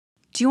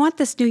Do you want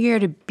this new year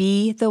to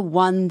be the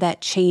one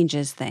that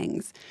changes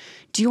things?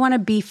 Do you want to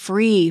be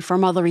free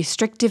from all the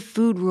restrictive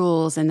food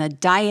rules and the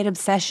diet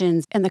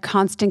obsessions and the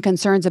constant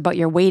concerns about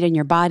your weight and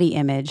your body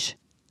image?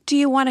 Do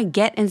you want to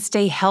get and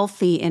stay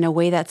healthy in a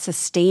way that's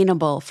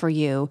sustainable for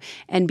you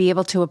and be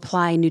able to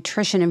apply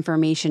nutrition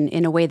information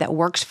in a way that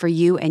works for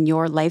you and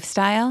your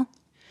lifestyle?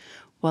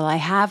 Well, I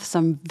have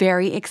some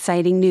very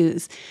exciting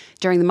news.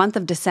 During the month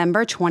of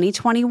December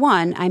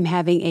 2021, I'm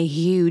having a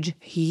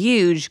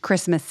huge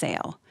Christmas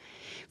sale.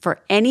 For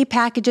any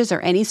packages or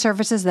any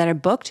services that are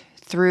booked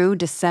through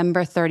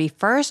December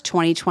 31st,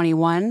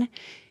 2021,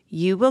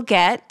 you will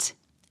get,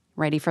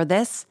 ready for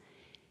this,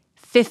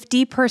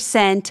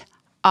 50%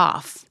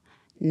 off.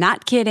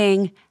 Not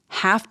kidding,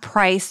 half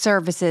price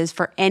services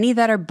for any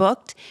that are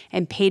booked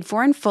and paid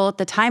for in full at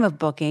the time of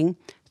booking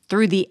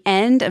through the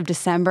end of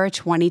December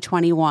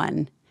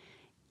 2021.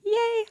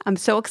 Yay, I'm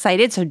so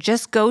excited. So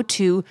just go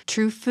to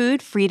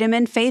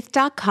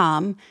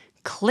truefoodfreedomandfaith.com,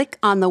 click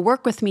on the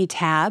Work With Me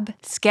tab,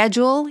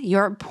 schedule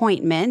your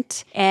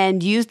appointment,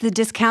 and use the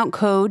discount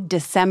code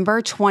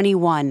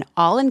December21,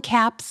 all in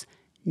caps,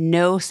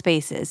 no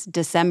spaces,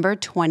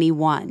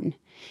 December21.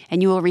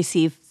 And you will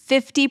receive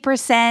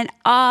 50%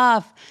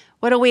 off.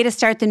 What a way to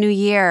start the new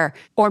year.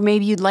 Or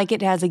maybe you'd like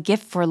it as a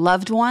gift for a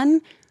loved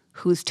one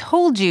who's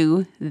told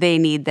you they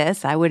need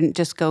this. I wouldn't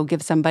just go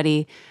give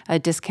somebody a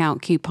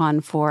discount coupon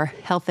for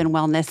health and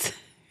wellness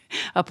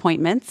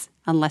appointments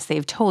unless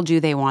they've told you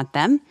they want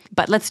them.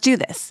 But let's do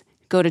this.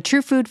 Go to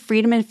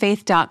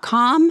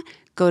truefoodfreedomandfaith.com,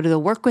 go to the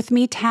Work With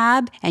Me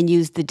tab, and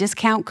use the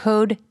discount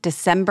code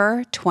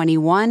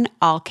December21,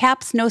 all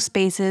caps, no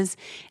spaces,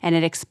 and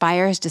it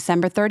expires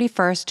December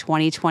 31st,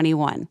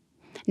 2021.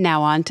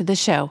 Now on to the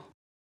show.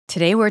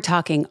 Today we're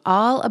talking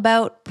all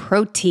about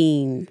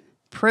protein.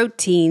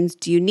 Proteins.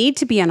 Do you need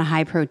to be on a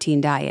high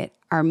protein diet?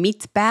 Are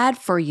meats bad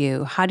for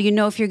you? How do you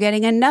know if you're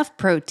getting enough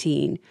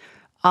protein?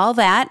 All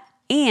that,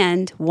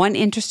 and one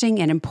interesting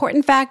and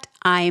important fact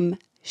I'm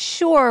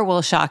sure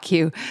will shock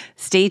you.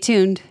 Stay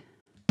tuned.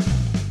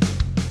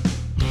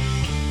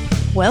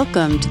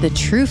 Welcome to the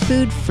True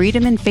Food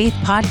Freedom and Faith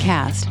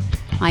podcast.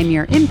 I'm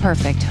your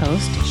imperfect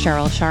host,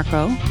 Cheryl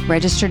Charcot,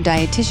 registered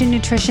dietitian,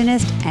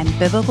 nutritionist, and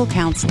biblical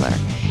counselor,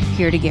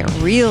 here to get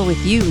real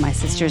with you, my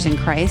sisters in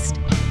Christ.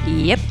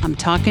 Yep, I'm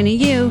talking to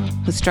you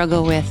who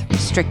struggle with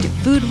restrictive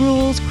food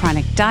rules,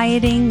 chronic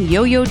dieting,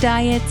 yo-yo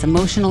diets,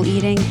 emotional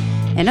eating,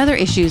 and other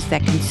issues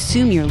that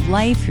consume your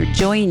life, your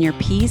joy, and your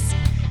peace.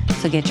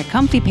 So get your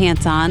comfy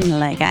pants on,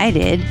 like I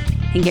did,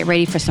 and get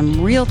ready for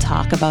some real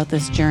talk about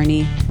this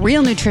journey,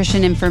 real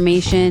nutrition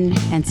information,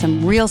 and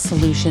some real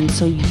solutions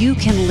so you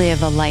can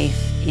live a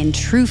life in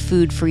true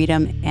food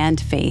freedom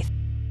and faith.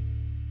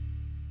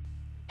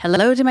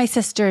 Hello to my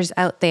sisters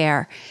out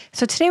there.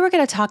 So today we're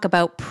going to talk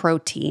about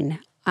protein.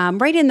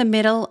 Right in the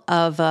middle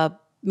of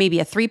maybe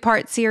a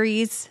 3-part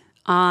series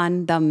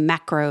on the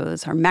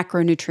macros or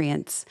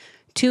macronutrients.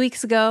 2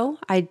 weeks ago,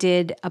 I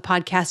did a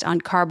podcast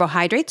on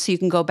carbohydrates, so you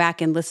can go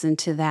back and listen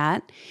to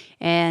that.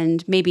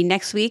 And maybe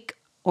next week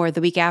or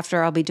the week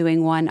after, I'll be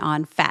doing one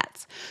on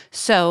fats.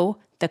 So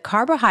the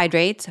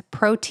carbohydrates,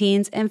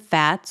 proteins, and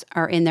fats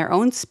are in their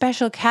own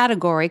special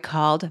category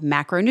called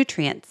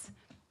macronutrients.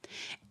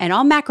 And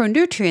all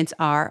macronutrients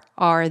are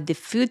the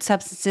food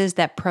substances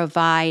that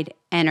provide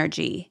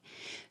energy.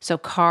 So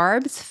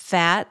carbs,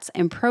 fats,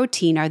 and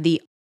protein are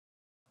the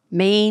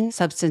main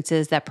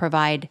substances that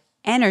provide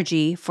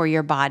energy for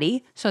your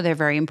body. So they're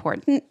very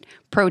important.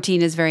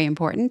 Protein is very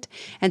important.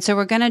 And so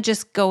we're going to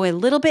just go a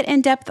little bit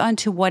in depth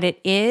onto what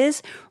it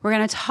is. We're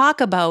going to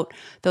talk about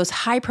those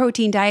high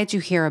protein diets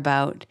you hear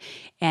about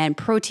and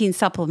protein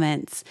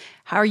supplements.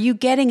 How are you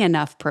getting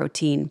enough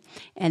protein?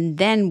 And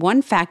then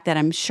one fact that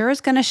I'm sure is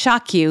going to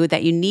shock you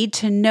that you need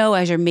to know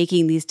as you're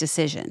making these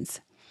decisions.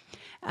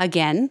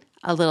 Again,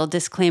 a little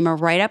disclaimer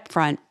right up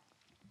front.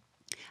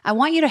 I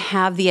want you to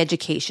have the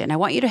education. I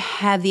want you to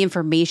have the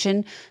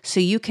information so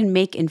you can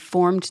make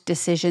informed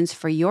decisions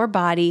for your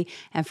body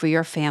and for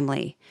your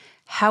family.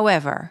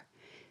 However,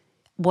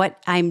 what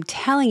I'm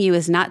telling you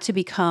is not to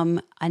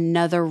become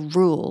another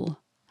rule,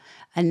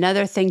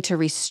 another thing to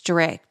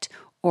restrict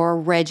or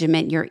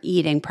regiment your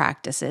eating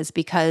practices,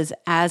 because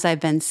as I've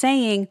been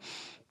saying,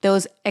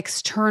 those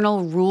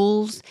external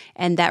rules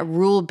and that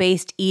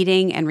rule-based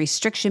eating and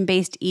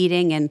restriction-based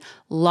eating and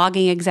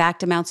logging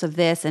exact amounts of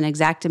this and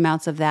exact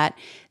amounts of that,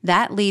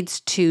 that leads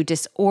to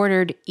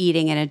disordered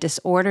eating and a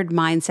disordered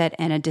mindset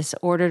and a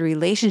disordered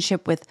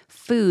relationship with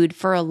food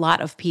for a lot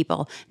of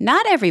people.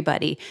 Not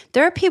everybody.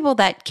 There are people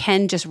that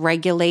can just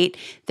regulate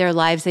their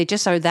lives. They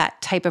just are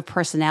that type of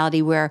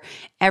personality where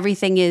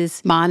everything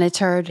is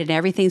monitored and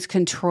everything's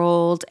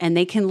controlled, and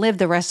they can live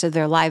the rest of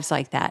their lives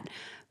like that.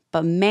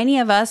 But many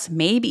of us,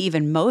 maybe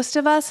even most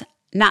of us,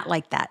 not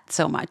like that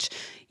so much.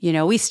 You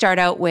know, we start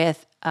out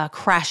with a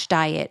crash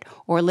diet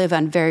or live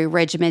on very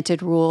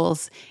regimented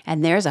rules,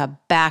 and there's a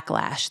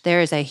backlash.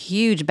 There is a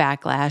huge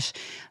backlash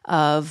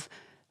of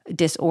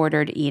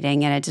disordered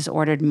eating and a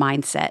disordered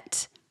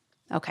mindset.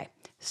 Okay,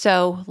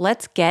 so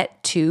let's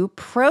get to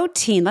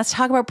protein. Let's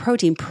talk about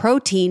protein.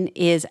 Protein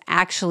is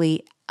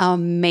actually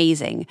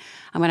amazing.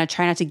 I'm going to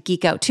try not to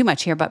geek out too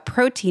much here, but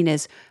protein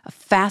is a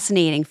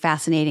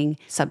fascinating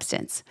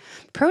substance.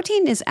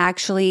 Protein is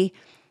actually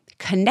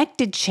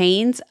connected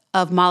chains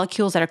of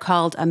molecules that are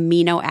called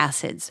amino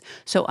acids.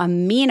 So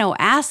amino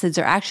acids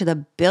are actually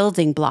the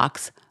building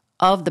blocks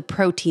of the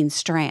protein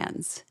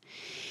strands.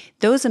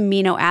 Those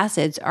amino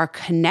acids are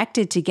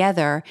connected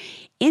together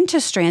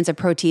into strands of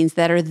proteins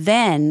that are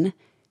then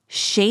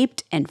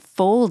shaped and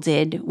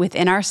folded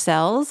within our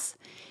cells,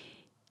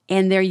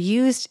 and they're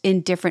used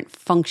in different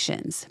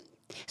functions.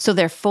 So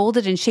they're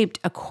folded and shaped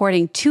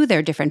according to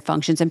their different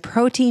functions, and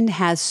protein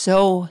has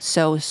so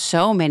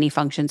many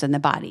functions in the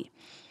body.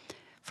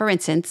 For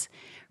instance,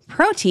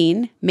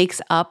 protein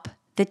makes up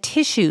the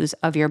tissues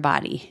of your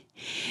body.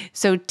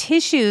 So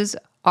tissues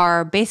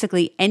are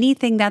basically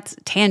anything that's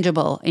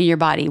tangible in your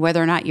body,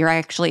 whether or not you're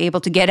actually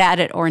able to get at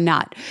it or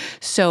not.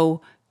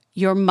 So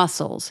your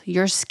muscles,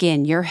 your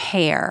skin, your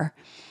hair,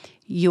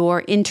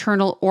 your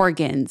internal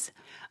organs,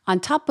 on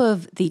top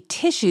of the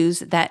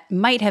tissues that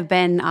might have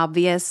been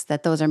obvious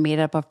that those are made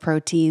up of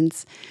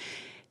proteins.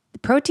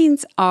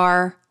 Proteins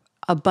are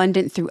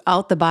abundant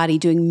throughout the body,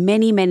 doing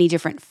many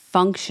different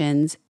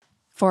functions.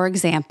 For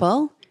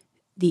example,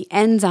 the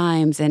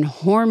enzymes and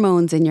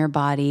hormones in your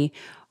body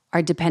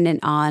are dependent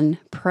on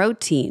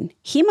protein.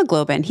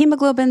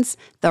 Hemoglobin's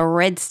the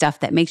red stuff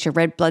that makes your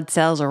red blood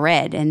cells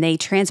red, and they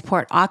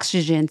transport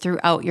oxygen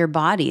throughout your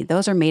body.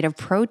 Those are made of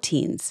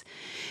proteins.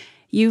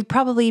 You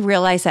probably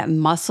realize that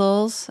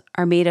muscles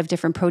are made of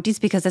different proteins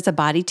because it's a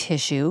body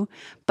tissue,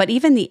 but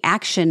even the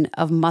action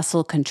of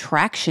muscle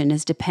contraction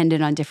is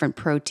dependent on different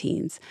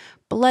proteins.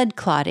 Blood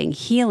clotting,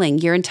 healing,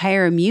 your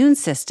entire immune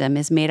system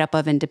is made up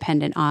of and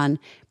dependent on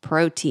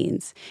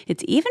proteins.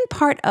 It's even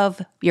part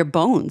of your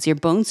bones, your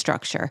bone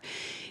structure.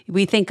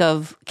 We think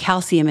of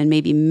calcium and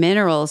maybe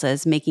minerals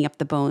as making up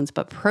the bones,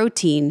 but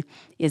protein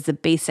is the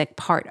basic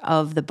part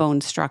of the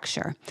bone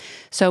structure.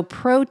 So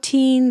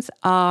proteins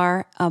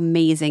are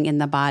amazing in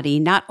the body,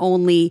 not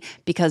only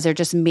because they're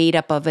just made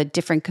up of a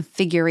different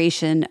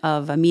configuration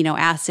of amino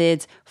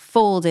acids,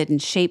 folded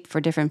and shaped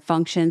for different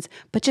functions,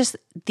 but just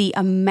the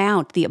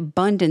amount, the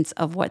abundance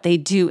of what they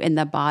do in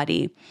the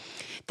body.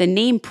 The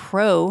name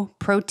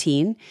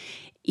protein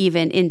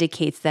even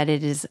indicates that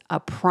it is a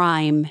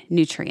prime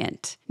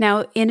nutrient.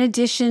 Now, in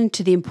addition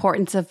to the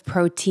importance of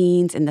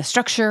proteins in the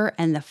structure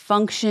and the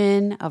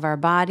function of our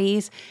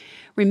bodies,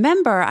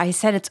 remember I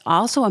said it's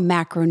also a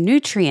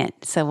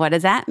macronutrient. So what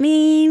does that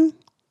mean?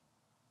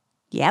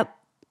 Yep,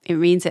 it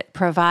means it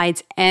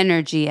provides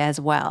energy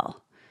as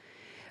well.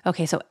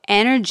 Okay, so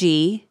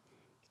energy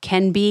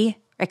can be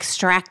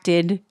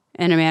extracted,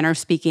 in a manner of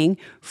speaking,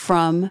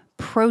 from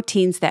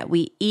proteins that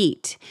we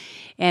eat.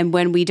 And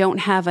when we don't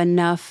have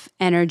enough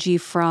energy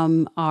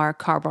from our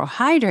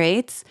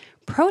carbohydrates,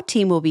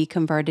 protein will be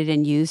converted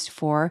and used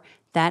for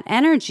that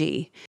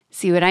energy.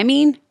 See what I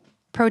mean?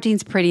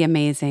 Protein's pretty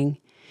amazing.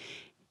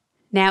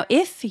 Now,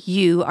 if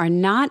you are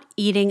not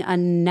eating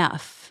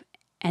enough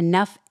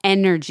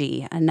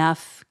energy,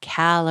 enough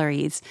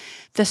calories,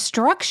 the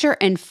structure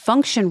and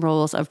function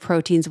roles of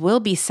proteins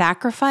will be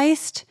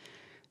sacrificed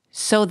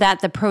so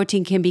that the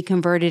protein can be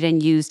converted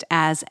and used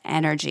as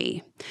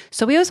energy.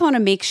 So we always want to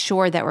make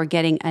sure that we're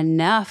getting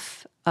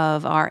enough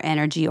of our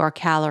energy or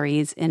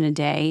calories in a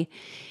day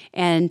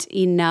and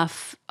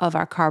enough of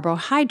our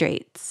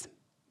carbohydrates.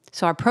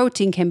 So our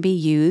protein can be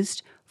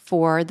used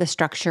for the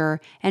structure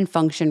and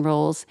function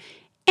roles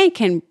and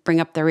can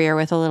bring up the rear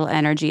with a little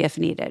energy if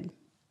needed.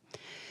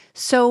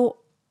 So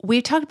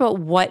we've talked about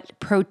what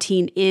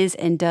protein is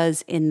and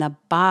does in the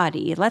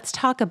body. Let's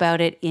talk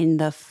about it in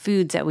the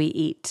foods that we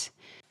eat.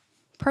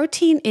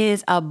 Protein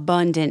is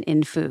abundant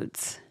in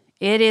foods.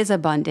 It is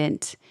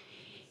abundant.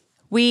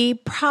 We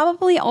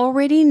probably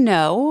already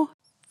know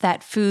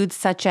that foods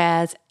such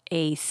as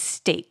a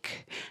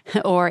steak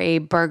or a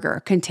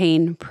burger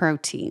contain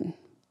protein.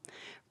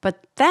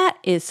 But that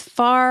is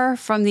far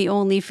from the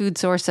only food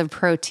source of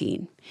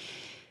protein.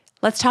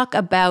 Let's talk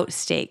about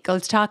steak.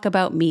 Let's talk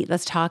about meat.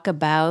 Let's talk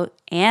about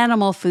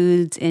animal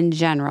foods in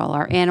general,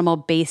 or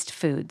animal-based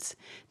foods.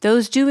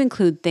 Those do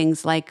include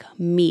things like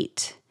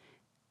meat,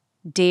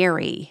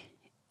 dairy,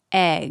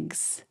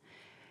 eggs.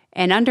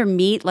 And under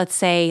meat, let's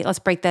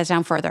break that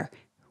down further.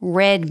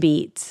 Red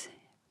meat,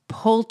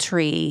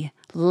 poultry,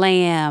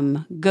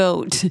 lamb,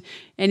 goat,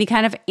 any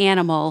kind of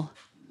animal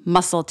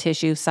muscle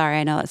tissue. Sorry,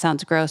 I know that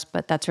sounds gross,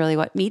 but that's really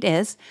what meat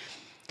is.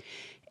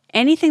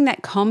 Anything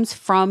that comes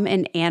from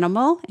an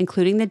animal,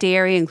 including the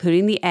dairy,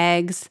 including the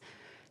eggs,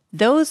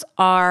 those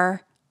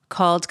are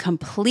called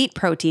complete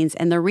proteins.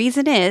 And the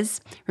reason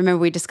is, remember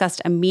we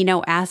discussed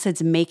amino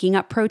acids making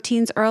up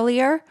proteins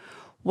earlier?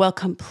 Well,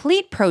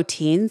 complete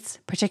proteins,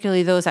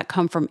 particularly those that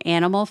come from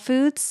animal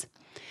foods,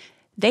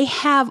 they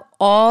have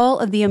all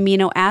of the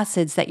amino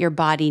acids that your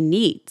body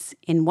needs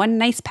in one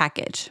nice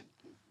package.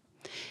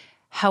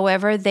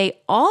 However, they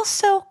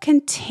also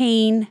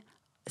contain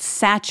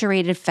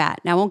saturated fat.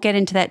 Now, I won't get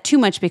into that too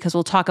much because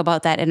we'll talk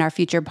about that in our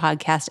future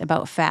podcast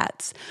about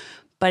fats.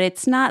 But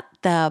it's not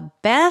the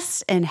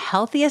best and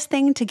healthiest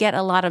thing to get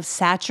a lot of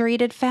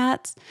saturated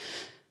fats.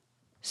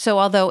 So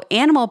although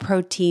animal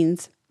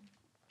proteins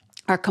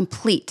are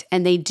complete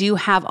and they do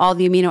have all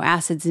the amino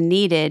acids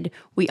needed,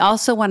 we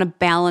also want to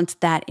balance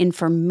that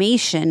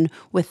information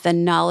with the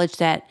knowledge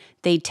that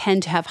they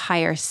tend to have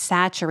higher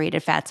saturated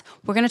fats.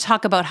 We're going to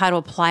talk about how to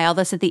apply all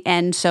this at the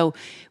end. So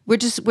we're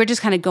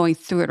just kind of going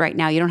through it right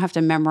now. You don't have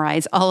to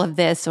memorize all of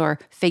this or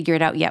figure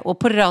it out yet. We'll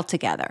put it all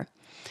together.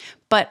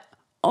 But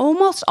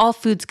almost all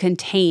foods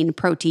contain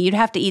protein. You'd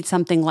have to eat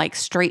something like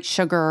straight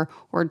sugar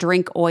or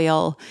drink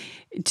oil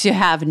to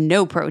have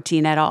no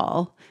protein at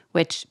all,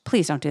 which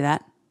please don't do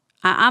that.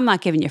 I'm not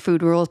giving you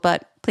food rules,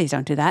 but please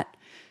don't do that.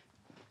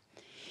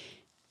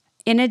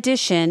 In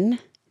addition,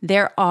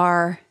 there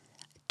are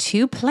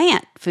 2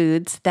 plant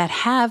foods that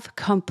have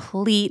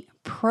complete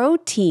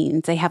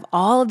proteins. They have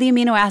all of the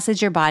amino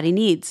acids your body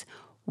needs.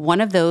 One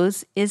of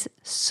those is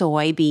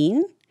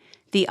soybean.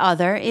 The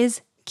other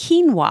is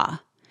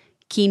quinoa.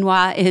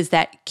 Quinoa is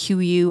that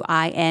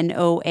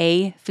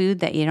Quinoa food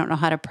that you don't know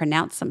how to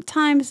pronounce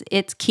sometimes.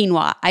 It's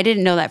quinoa. I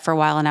didn't know that for a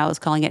while, and I was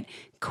calling it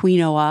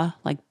quinoa,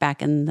 like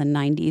back in the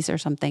 90s or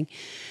something.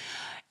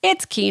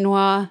 It's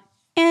quinoa,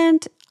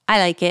 and I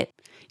like it.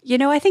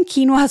 I think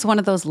quinoa is one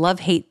of those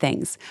love-hate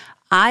things.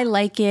 I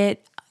like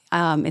it.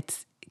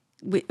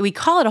 We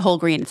call it a whole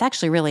grain. It's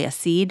actually really a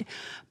seed,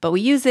 but we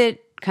use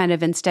it kind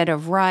of instead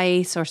of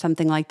rice or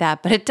something like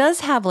that. But it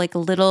does have like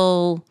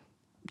little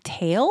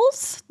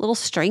tails, little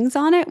strings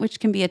on it, which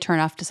can be a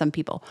turnoff to some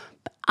people.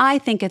 But I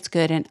think it's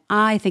good, and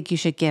I think you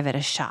should give it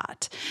a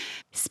shot.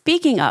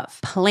 Speaking of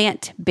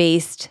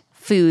plant-based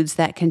foods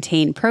that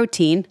contain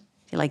protein,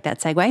 you like that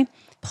segue?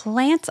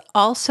 Plants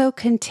also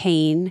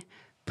contain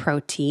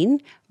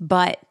protein,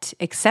 but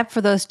except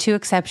for those 2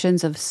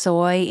 exceptions of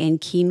soy and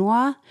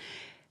quinoa,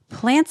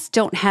 plants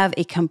don't have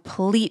a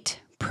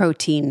complete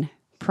protein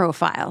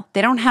profile.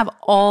 They don't have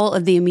all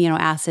of the amino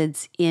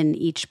acids in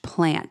each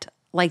plant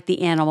like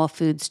the animal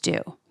foods do.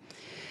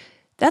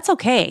 That's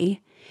okay,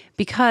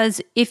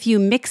 because if you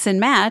mix and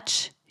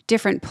match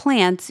different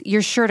plants,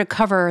 you're sure to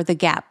cover the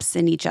gaps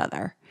in each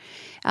other.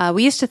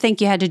 We used to think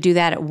you had to do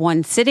that at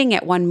one sitting,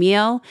 at one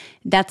meal.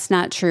 That's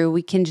not true.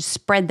 We can just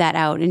spread that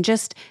out. And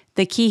just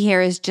the key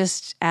here is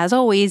just, as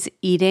always,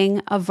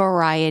 eating a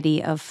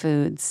variety of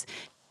foods.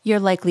 You're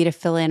likely to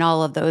fill in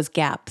all of those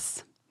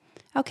gaps.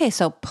 Okay,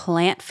 so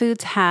plant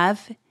foods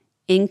have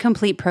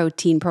incomplete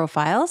protein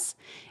profiles,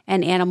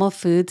 and animal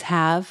foods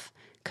have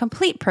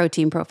complete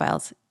protein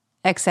profiles,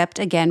 except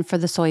again for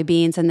the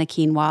soybeans and the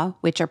quinoa,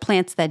 which are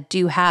plants that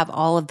do have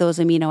all of those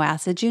amino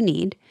acids you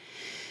need.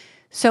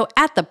 So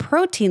at the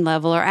protein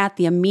level or at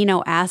the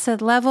amino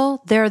acid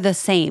level, they're the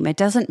same. It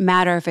doesn't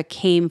matter if it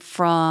came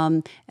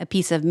from a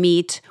piece of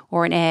meat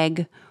or an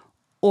egg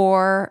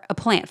or a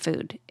plant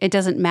food. It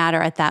doesn't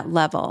matter at that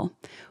level.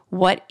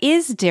 What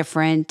is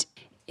different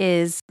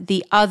is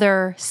the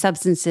other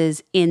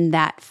substances in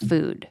that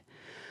food.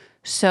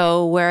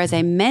 So whereas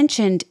I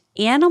mentioned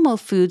animal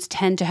foods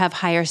tend to have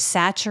higher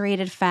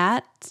saturated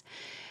fats,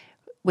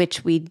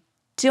 which we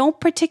don't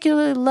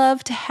particularly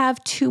love to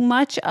have too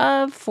much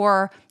of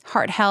for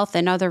heart health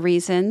and other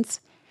reasons.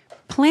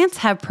 Plants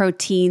have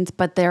proteins,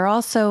 but they're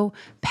also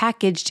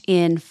packaged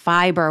in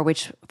fiber,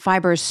 which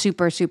fiber is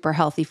super, super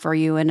healthy for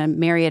you in a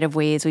myriad of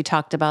ways. We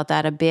talked about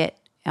that a bit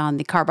on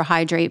the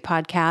carbohydrate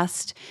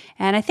podcast.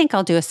 And I think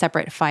I'll do a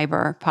separate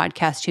fiber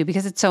podcast too,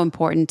 because it's so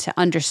important to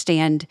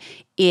understand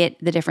it,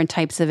 the different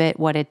types of it,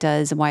 what it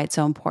does, and why it's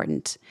so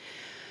important.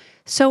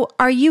 So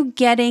are you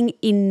getting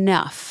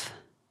enough?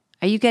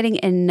 Are you getting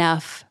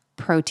enough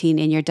protein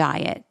in your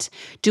diet?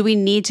 Do we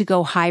need to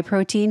go high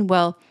protein?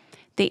 Well,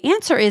 the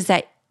answer is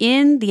that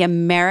in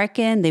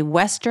the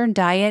Western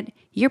diet,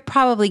 you're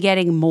probably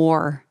getting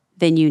more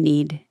than you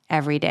need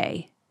every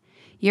day.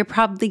 You're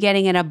probably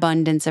getting an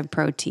abundance of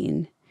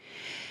protein.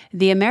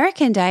 The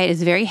American diet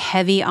is very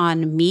heavy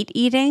on meat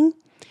eating.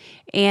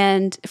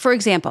 And for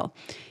example,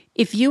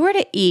 if you were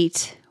to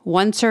eat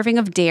 1 serving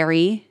of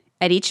dairy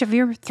at each of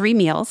your 3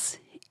 meals,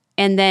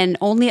 and then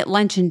only at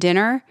lunch and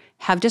dinner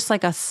have just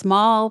like a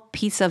small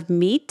piece of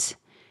meat,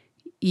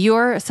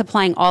 you're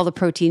supplying all the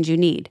proteins you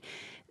need.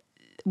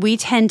 We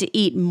tend to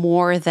eat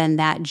more than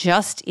that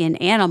just in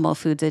animal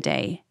foods a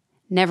day.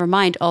 Never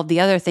mind all the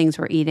other things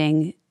we're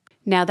eating.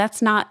 Now,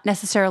 that's not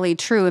necessarily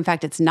true. In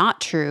fact, it's not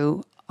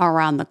true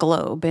around the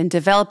globe. In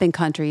developing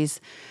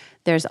countries,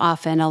 there's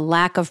often a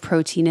lack of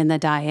protein in the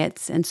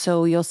diets. And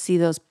so you'll see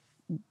those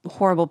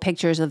horrible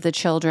pictures of the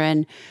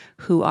children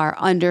who are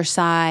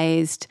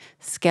undersized,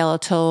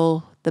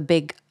 skeletal, the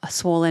big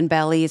swollen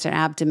bellies or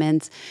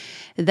abdomens.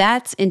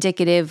 That's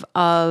indicative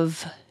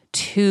of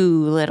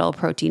too little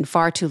protein,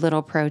 far too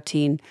little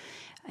protein.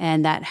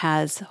 And that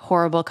has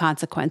horrible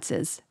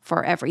consequences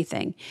for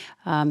everything.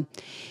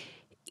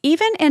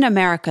 Even in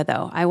America,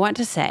 though, I want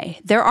to say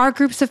there are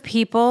groups of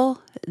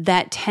people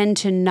that tend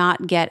to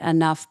not get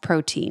enough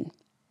protein.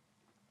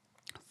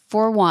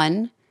 For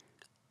one,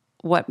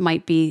 what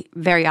might be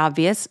very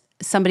obvious,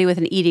 somebody with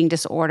an eating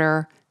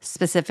disorder,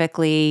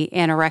 specifically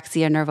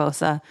anorexia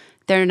nervosa,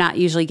 they're not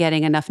usually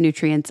getting enough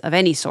nutrients of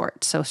any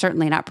sort, so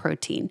certainly not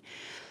protein.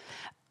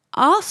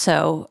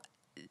 Also,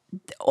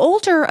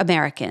 older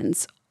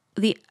Americans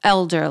the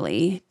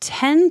elderly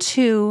tend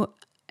to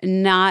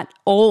not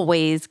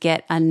always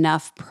get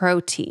enough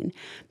protein.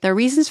 The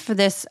reasons for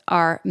this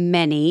are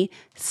many.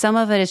 Some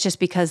of it is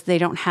just because they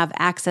don't have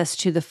access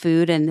to the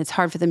food and it's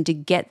hard for them to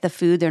get the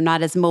food. They're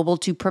not as mobile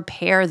to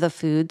prepare the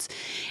foods.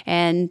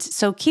 And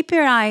so keep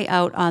your eye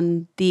out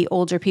on the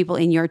older people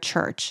in your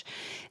church.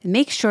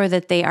 Make sure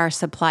that they are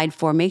supplied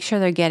for. Make sure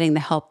they're getting the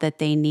help that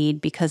they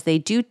need because they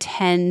do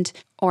tend,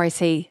 or I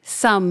say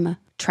some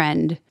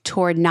trend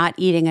toward not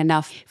eating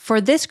enough.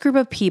 For this group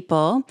of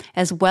people,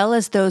 as well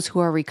as those who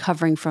are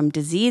recovering from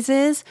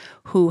diseases,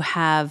 who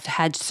have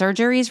had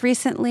surgeries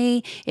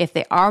recently, if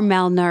they are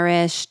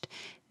malnourished,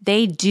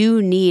 they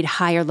do need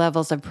higher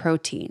levels of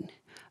protein.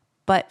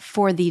 But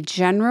for the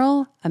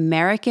general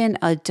American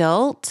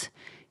adult,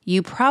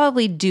 you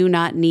probably do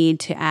not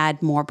need to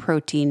add more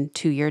protein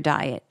to your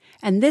diet.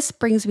 And this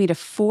brings me to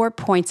 4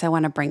 points I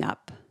want to bring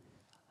up.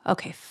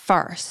 Okay,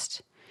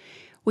 first,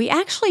 we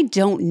actually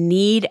don't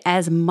need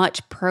as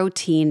much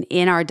protein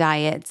in our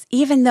diets,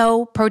 even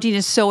though protein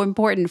is so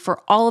important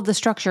for all of the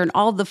structure and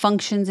all of the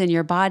functions in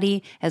your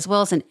body, as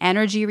well as an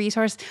energy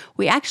resource.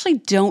 We actually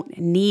don't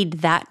need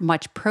that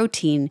much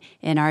protein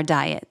in our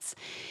diets.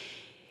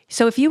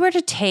 So if you were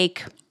to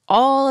take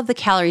all of the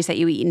calories that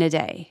you eat in a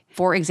day,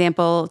 for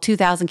example,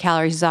 2,000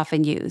 calories is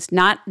often used.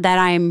 Not that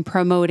I'm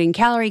promoting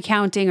calorie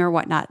counting or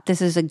whatnot.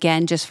 This is,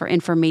 again, just for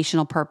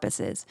informational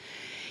purposes.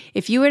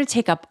 If you were to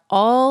take up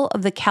all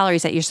of the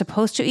calories that you're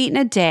supposed to eat in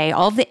a day,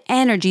 all of the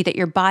energy that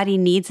your body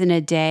needs in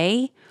a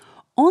day,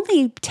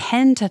 only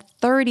 10 to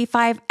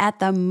 35 at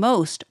the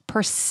most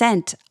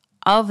 %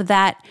 of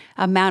that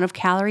amount of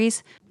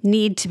calories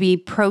need to be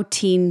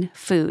protein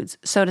foods.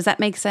 So does that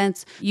make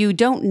sense? You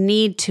don't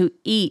need to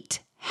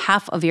eat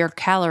half of your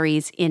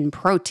calories in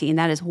protein.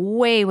 That is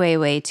way, way,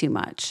 way too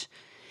much.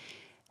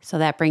 So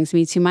that brings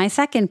me to my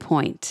second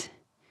point.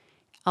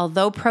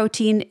 Although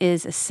protein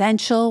is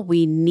essential,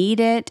 we need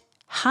it,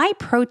 high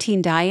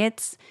protein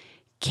diets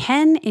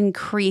can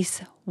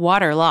increase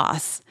water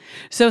loss.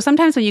 So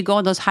sometimes when you go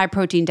on those high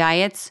protein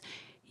diets,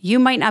 you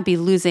might not be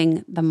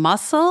losing the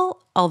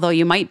muscle, although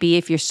you might be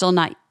if you're still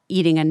not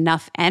eating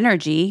enough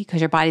energy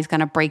because your body's going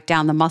to break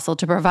down the muscle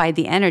to provide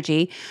the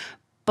energy.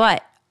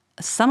 But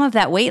some of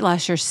that weight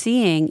loss you're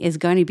seeing is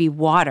going to be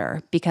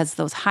water because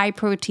those high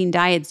protein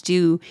diets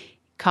do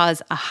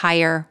cause a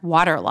higher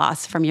water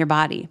loss from your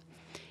body.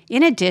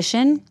 In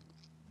addition,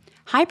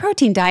 high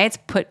protein diets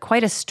put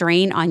quite a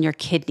strain on your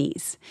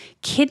kidneys.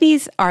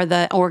 Kidneys are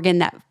the organ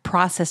that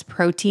process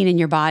protein in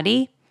your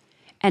body,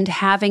 and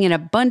having an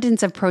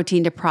abundance of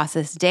protein to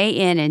process day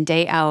in and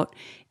day out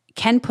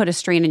can put a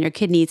strain on your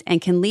kidneys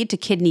and can lead to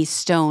kidney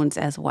stones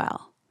as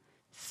well.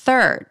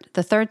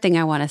 The third thing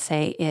I want to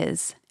say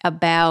is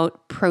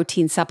about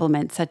protein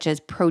supplements such as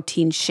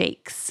protein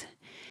shakes.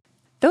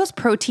 Those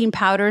protein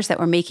powders that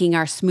we're making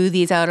our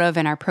smoothies out of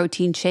and our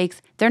protein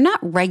shakes, they're not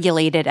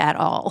regulated at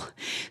all.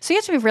 So you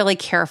have to be really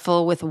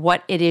careful with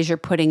what it is you're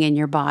putting in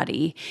your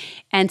body.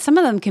 And some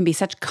of them can be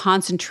such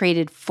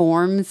concentrated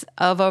forms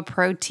of a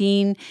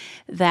protein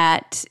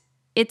that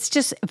it's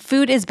just,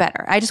 food is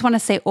better. I just want to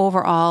say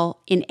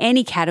overall, in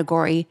any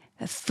category,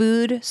 a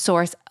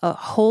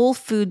whole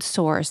food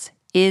source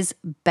is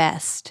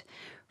best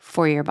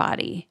for your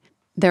body.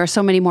 There are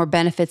so many more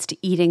benefits to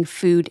eating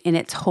food in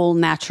its whole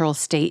natural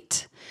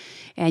state.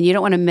 And you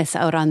don't want to miss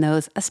out on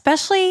those,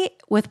 especially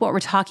with what we're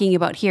talking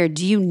about here.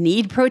 Do you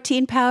need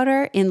protein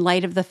powder in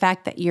light of the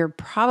fact that you're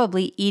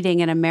probably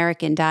eating an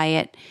American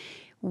diet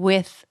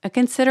with a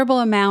considerable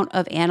amount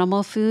of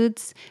animal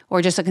foods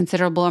or just a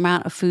considerable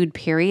amount of food,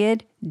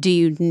 period? Do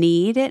you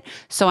need it?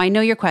 So I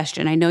know your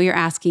question. I know you're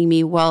asking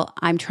me, well,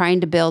 I'm trying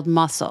to build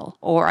muscle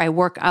or I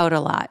work out a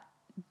lot.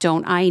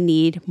 Don't I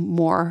need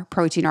more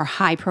protein or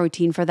high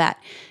protein for that?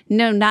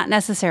 No, not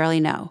necessarily,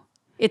 no.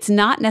 It's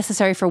not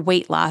necessary for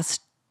weight loss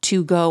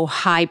to go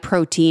high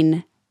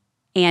protein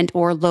and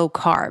or low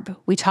carb.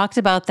 We talked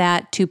about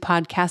that 2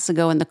 podcasts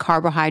ago in the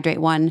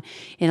carbohydrate one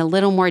in a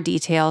little more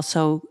detail.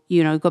 So,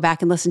 go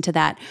back and listen to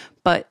that.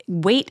 But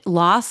weight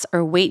loss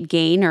or weight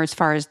gain, or as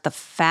far as the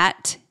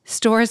fat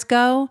stores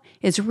go,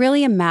 is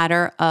really a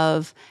matter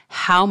of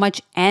how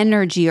much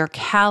energy or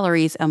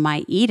calories am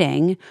I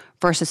eating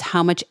versus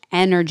how much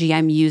energy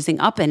I'm using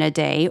up in a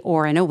day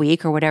or in a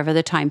week or whatever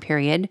the time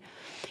period.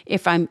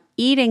 If I'm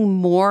eating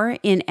more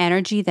in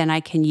energy than I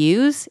can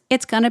use,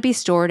 it's going to be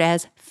stored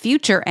as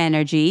future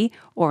energy,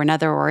 or in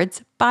other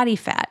words, body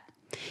fat.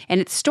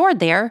 And it's stored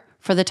there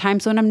for the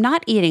times when I'm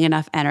not eating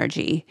enough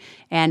energy,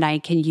 and I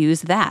can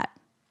use that.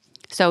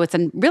 So it's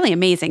a really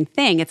amazing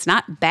thing. It's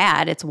not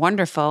bad. It's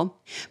wonderful.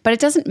 But it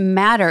doesn't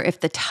matter if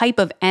the type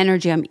of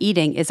energy I'm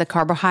eating is a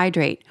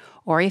carbohydrate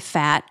or a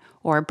fat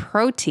or a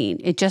protein.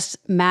 It just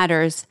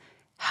matters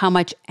how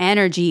much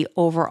energy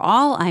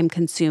overall I'm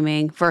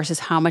consuming versus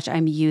how much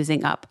I'm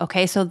using up.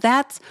 Okay, so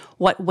that's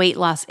what weight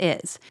loss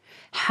is.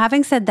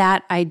 Having said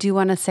that, I do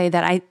want to say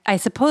that I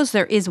suppose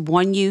there is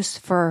one use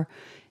for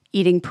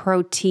eating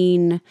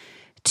protein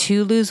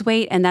to lose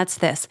weight, and that's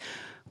this.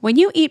 When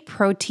you eat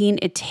protein,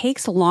 it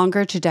takes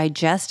longer to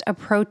digest a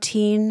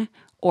protein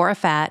or a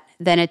fat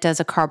than it does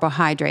a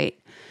carbohydrate.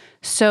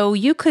 So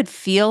you could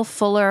feel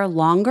fuller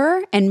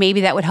longer, and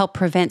maybe that would help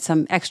prevent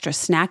some extra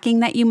snacking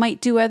that you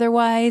might do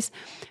otherwise.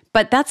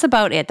 But that's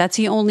about it. That's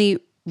the only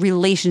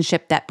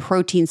relationship that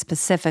protein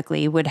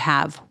specifically would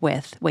have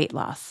with weight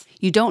loss.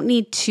 You don't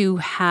need to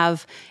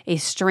have a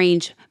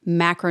strange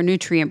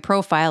macronutrient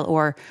profile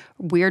or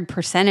weird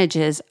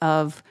percentages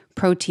of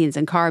proteins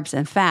and carbs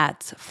and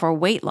fats for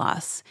weight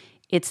loss.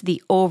 It's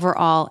the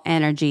overall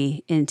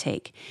energy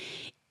intake.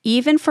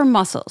 Even for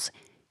muscles,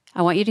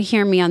 I want you to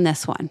hear me on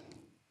this one.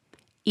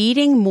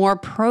 Eating more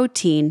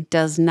protein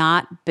does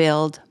not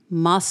build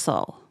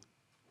muscle.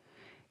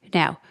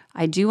 Now,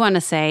 I do want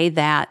to say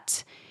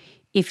that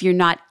if you're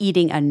not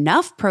eating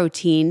enough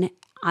protein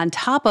on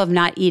top of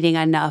not eating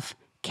enough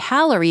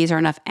calories or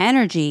enough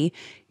energy,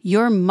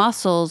 your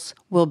muscles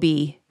will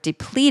be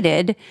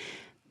depleted.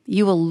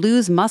 You will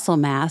lose muscle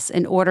mass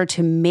in order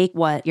to make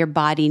what your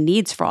body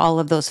needs for all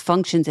of those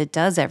functions it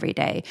does every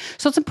day.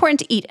 So it's important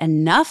to eat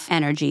enough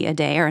energy a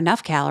day or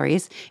enough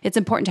calories. It's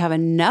important to have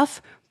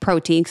enough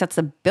protein because that's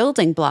the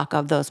building block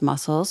of those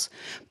muscles.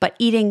 But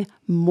eating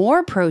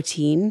more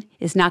protein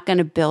is not going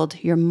to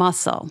build your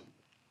muscle.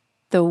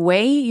 The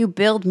way you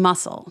build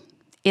muscle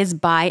is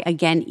by,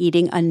 again,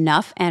 eating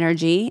enough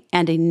energy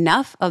and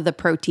enough of the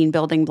protein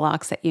building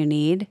blocks that you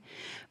need.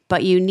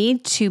 But you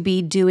need to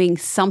be doing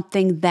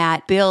something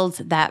that builds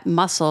that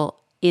muscle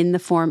in the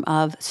form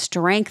of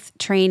strength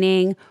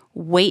training,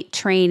 weight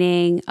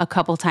training a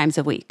couple times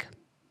a week.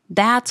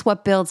 That's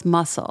what builds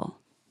muscle.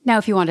 Now,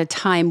 if you want to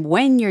time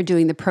when you're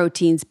doing the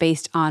proteins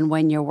based on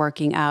when you're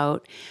working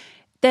out,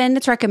 then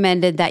it's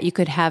recommended that you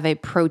could have a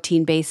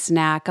protein-based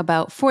snack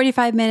about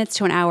 45 minutes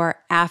to an hour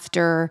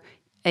after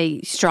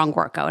a strong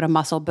workout, a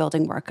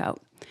muscle-building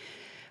workout.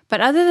 But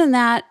other than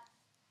that,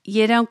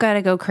 you don't got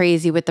to go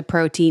crazy with the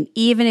protein,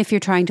 even if you're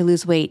trying to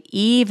lose weight,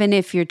 even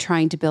if you're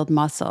trying to build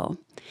muscle.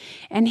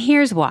 And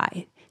here's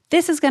why.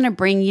 This is going to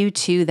bring you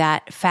to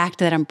that fact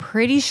that I'm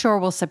pretty sure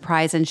will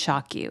surprise and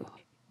shock you.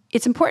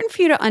 It's important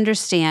for you to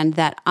understand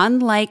that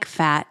unlike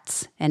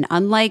fats and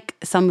unlike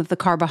some of the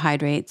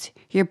carbohydrates,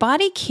 your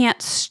body can't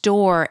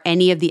store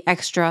any of the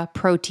extra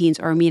proteins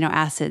or amino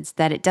acids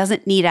that it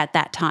doesn't need at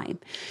that time.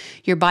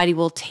 Your body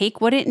will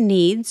take what it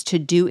needs to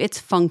do its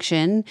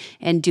function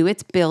and do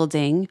its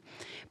building,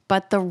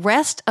 but the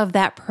rest of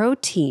that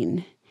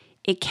protein,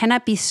 it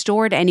cannot be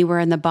stored anywhere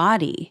in the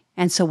body.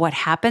 And so what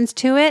happens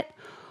to it?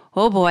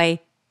 Oh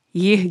boy,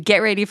 you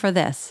get ready for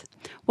this.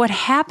 What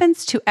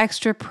happens to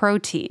extra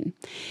protein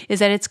is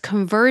that it's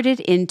converted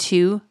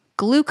into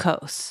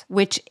glucose,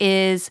 which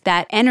is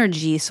that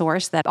energy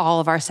source that all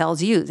of our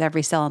cells use.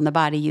 Every cell in the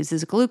body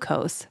uses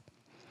glucose.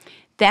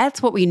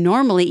 That's what we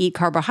normally eat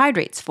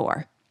carbohydrates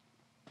for.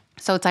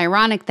 So it's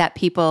ironic that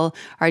people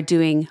are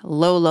doing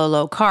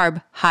low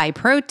carb, high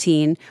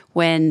protein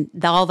when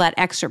all that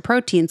extra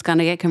protein is going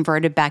to get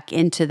converted back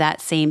into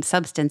that same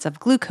substance of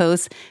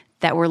glucose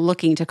that we're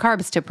looking to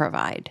carbs to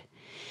provide.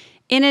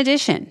 In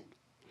addition,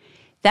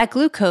 that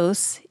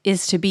glucose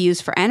is to be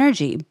used for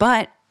energy,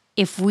 but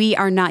if we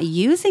are not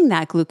using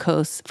that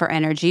glucose for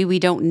energy, we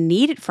don't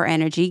need it for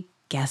energy,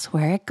 guess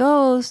where it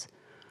goes?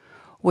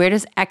 Where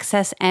does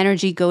excess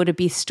energy go to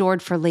be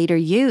stored for later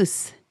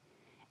use?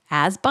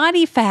 As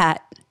body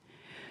fat.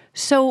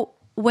 So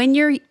when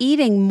you're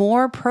eating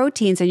more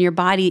proteins than your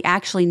body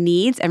actually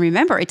needs, and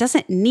remember, it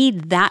doesn't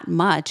need that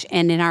much,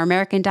 and in our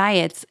American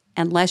diets,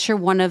 unless you're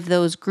one of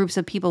those groups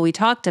of people we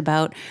talked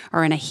about,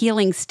 or in a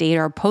healing state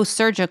or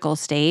post-surgical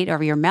state,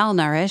 or you're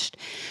malnourished,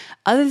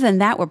 other than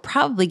that, we're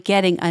probably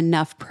getting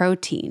enough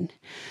protein.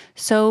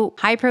 So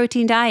high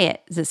protein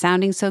diet, is it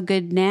sounding so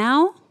good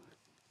now?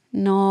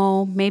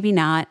 No, maybe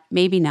not.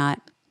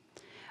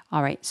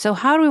 All right, so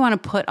how do we want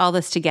to put all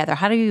this together?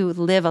 How do you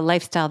live a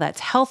lifestyle that's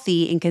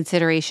healthy in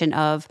consideration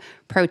of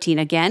protein?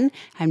 Again,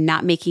 I'm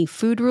not making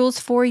food rules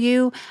for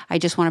you. I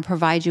just want to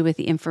provide you with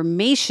the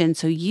information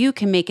so you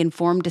can make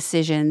informed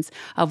decisions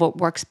of what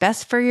works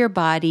best for your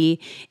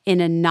body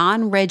in a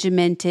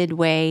non-regimented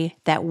way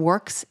that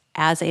works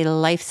as a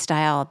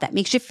lifestyle that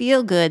makes you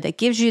feel good, that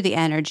gives you the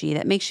energy,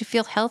 that makes you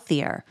feel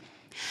healthier.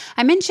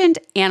 I mentioned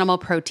animal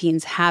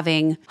proteins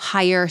having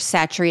higher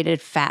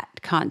saturated fat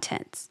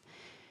contents.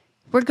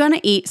 We're going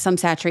to eat some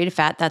saturated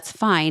fat, that's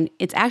fine.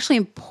 It's actually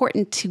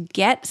important to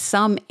get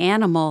some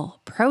animal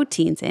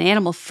proteins and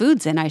animal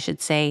foods in, I should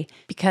say,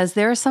 because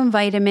there are some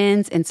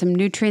vitamins and some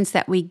nutrients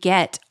that we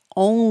get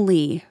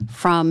only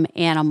from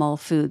animal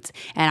foods,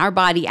 and our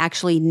body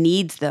actually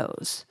needs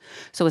those.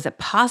 So is it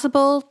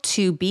possible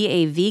to be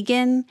a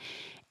vegan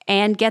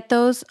and get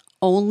those?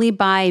 Only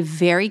by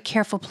very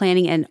careful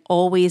planning and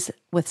always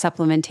with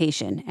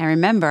supplementation. And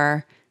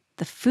remember,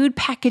 the food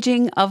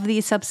packaging of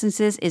these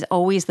substances is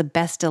always the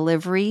best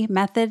delivery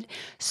method.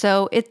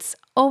 So it's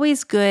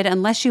always good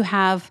unless you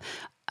have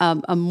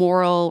a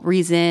moral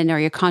reason or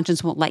your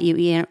conscience won't let you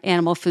eat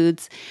animal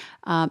foods.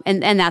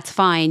 And that's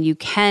fine. You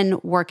can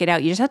work it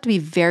out. You just have to be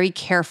very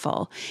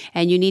careful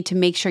and you need to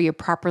make sure you're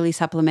properly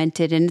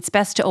supplemented. And it's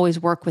best to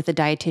always work with a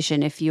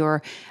dietitian if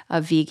you're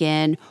a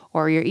vegan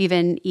or you're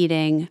even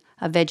eating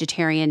a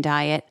vegetarian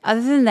diet.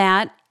 Other than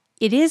that,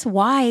 it is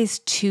wise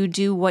to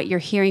do what you're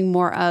hearing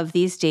more of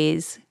these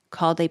days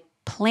called a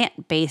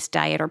plant-based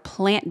diet or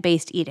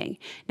plant-based eating.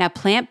 Now,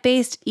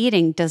 plant-based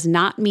eating does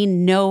not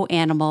mean no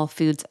animal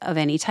foods of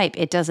any type.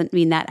 It doesn't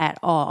mean that at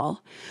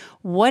all.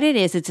 What it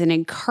is, it's an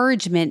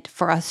encouragement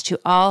for us to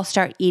all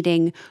start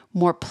eating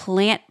more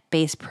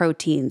plant-based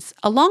proteins,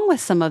 along with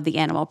some of the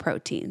animal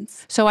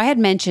proteins. So I had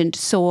mentioned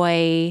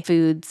soy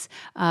foods.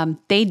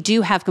 They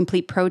do have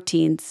complete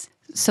proteins.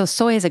 So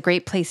soy is a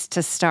great place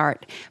to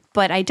start.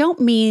 But I don't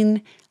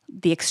mean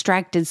the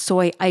extracted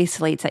soy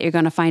isolates that you're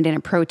going to find in a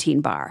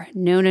protein bar.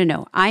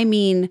 No. I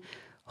mean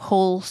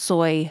whole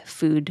soy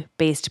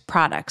food-based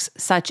products,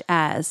 such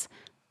as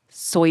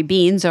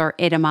soybeans or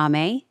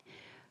edamame,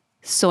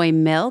 soy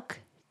milk,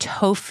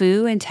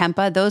 tofu, and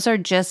tempeh. Those are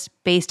just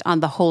based on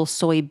the whole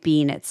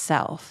soybean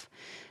itself.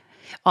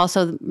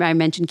 Also, I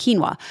mentioned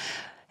quinoa.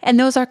 And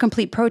those are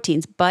complete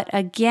proteins. But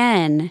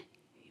again,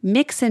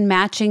 mix and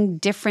matching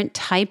different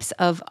types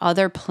of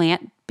other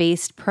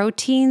plant-based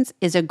proteins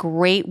is a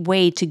great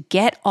way to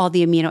get all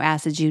the amino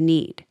acids you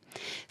need.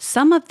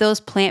 Some of those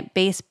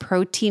plant-based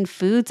protein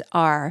foods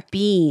are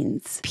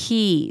beans,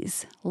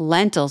 peas,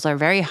 lentils are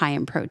very high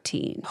in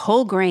protein,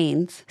 whole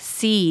grains,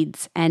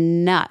 seeds,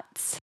 and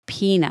nuts,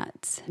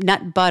 peanuts,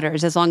 nut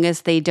butters, as long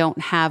as they don't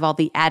have all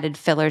the added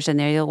fillers in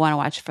there. You'll want to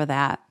watch for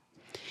that.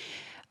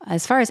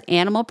 As far as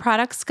animal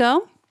products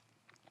go,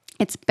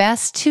 it's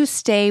best to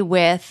stay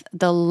with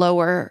the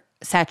lower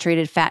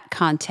saturated fat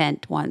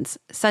content ones,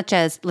 such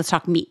as, let's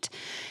talk meat.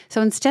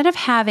 So instead of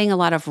having a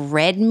lot of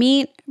red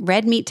meat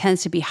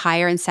tends to be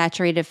higher in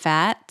saturated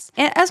fats,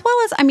 as well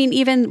as,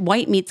 even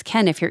white meats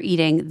can if you're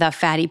eating the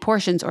fatty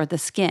portions or the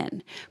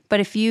skin. But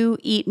if you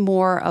eat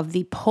more of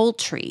the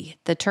poultry,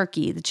 the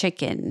turkey, the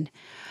chicken,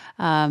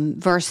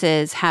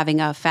 versus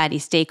having a fatty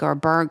steak or a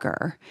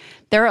burger,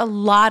 there are a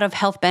lot of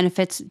health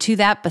benefits to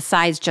that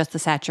besides just the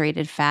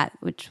saturated fat,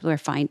 which we're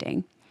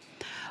finding.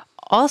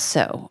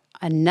 Also,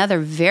 another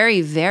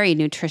very, very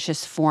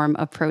nutritious form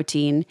of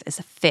protein is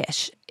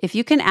fish. If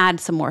you can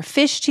add some more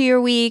fish to your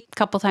week, a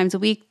couple times a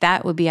week,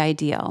 that would be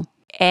ideal.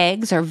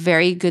 Eggs are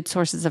very good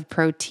sources of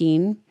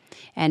protein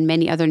and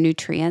many other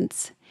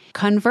nutrients.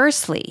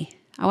 Conversely,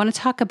 I want to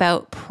talk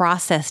about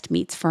processed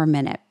meats for a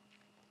minute.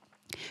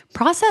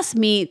 Processed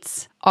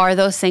meats are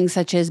those things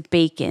such as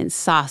bacon,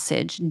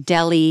 sausage,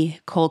 deli,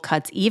 cold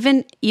cuts,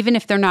 even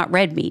if they're not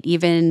red meat,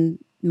 even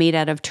made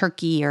out of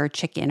turkey or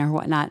chicken or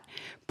whatnot.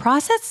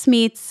 Processed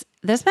meats,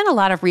 there's been a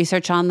lot of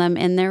research on them,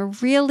 and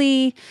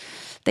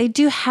they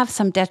do have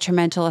some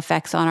detrimental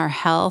effects on our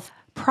health.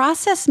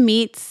 Processed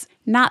meats,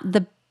 not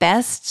the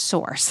best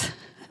source.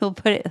 We'll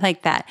put it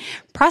like that.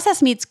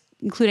 Processed meats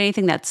include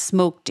anything that's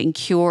smoked and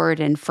cured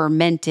and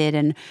fermented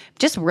and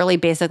just really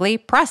basically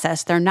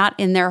processed. They're not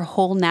in their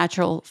whole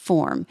natural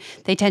form.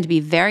 They tend to be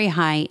very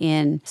high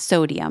in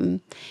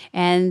sodium,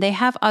 and they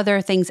have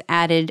other things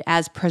added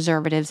as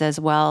preservatives as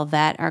well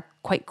that are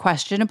quite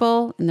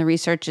questionable, and the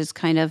research is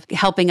kind of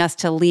helping us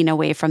to lean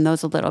away from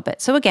those a little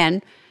bit. So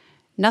again,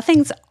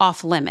 nothing's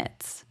off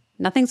limits.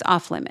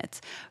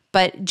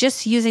 But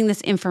just using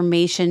this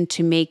information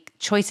to make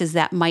choices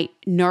that might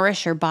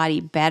nourish your body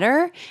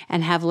better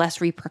and have less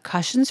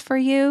repercussions for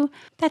you,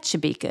 that should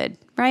be good,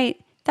 right?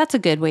 That's a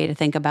good way to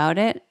think about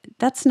it.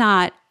 That's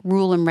not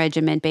rule and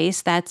regimen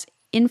based. That's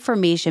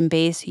information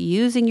based,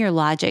 using your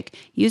logic,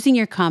 using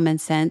your common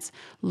sense,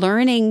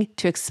 learning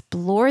to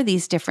explore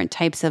these different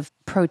types of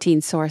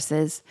protein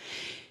sources.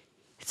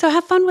 So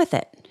have fun with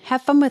it.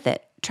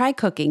 Try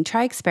cooking,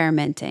 try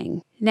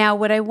experimenting. Now,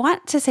 what I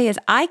want to say is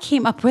I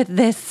came up with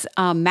this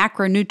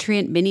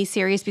macronutrient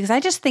mini-series because I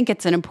just think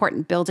it's an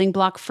important building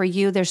block for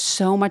you. There's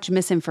so much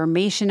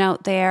misinformation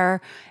out there.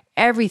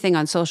 Everything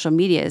on social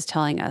media is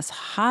telling us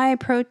high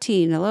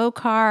protein, low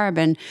carb.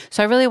 And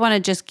so I really want to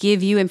just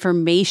give you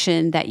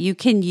information that you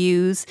can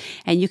use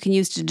and you can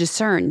use to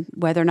discern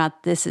whether or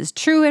not this is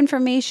true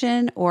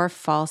information or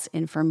false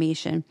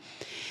information.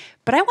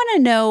 But I want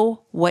to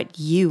know what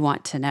you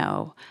want to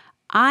know.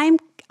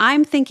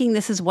 I'm thinking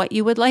this is what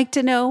you would like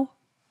to know,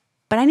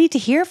 but I need to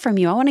hear from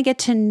you. I want to get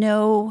to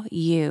know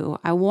you.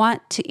 I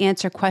want to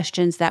answer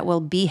questions that will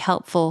be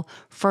helpful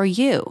for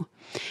you.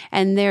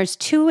 And there's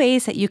two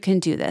ways that you can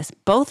do this.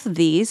 Both of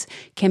these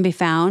can be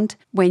found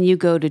when you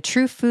go to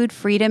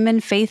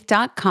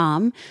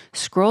truefoodfreedomandfaith.com,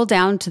 scroll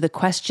down to the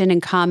question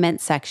and comment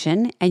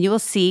section, and you will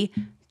see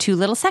two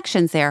little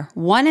sections there.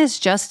 One is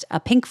just a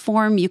pink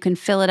form. You can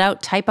fill it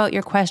out, type out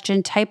your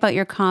question, type out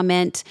your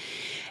comment.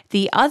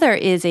 The other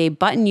is a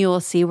button you will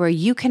see where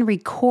you can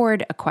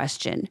record a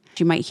question.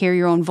 You might hear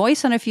your own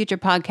voice on a future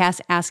podcast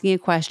asking a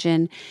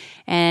question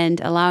and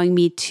allowing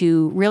me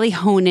to really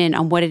hone in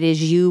on what it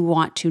is you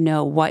want to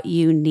know, what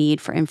you need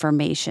for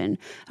information.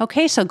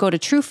 Okay, so go to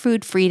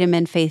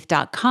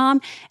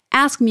truefoodfreedomandfaith.com,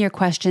 ask me your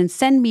questions,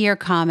 send me your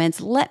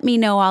comments, let me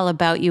know all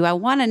about you. I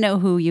want to know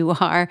who you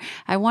are.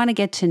 I want to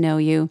get to know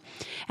you.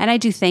 And I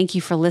do thank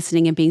you for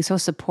listening and being so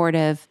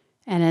supportive.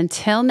 And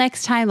until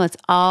next time, let's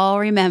all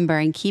remember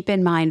and keep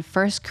in mind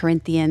 1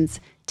 Corinthians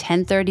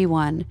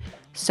 10:31.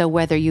 So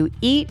whether you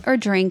eat or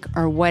drink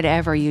or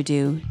whatever you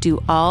do,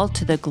 do all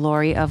to the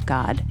glory of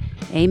God.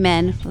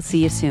 Amen. We'll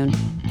see you soon.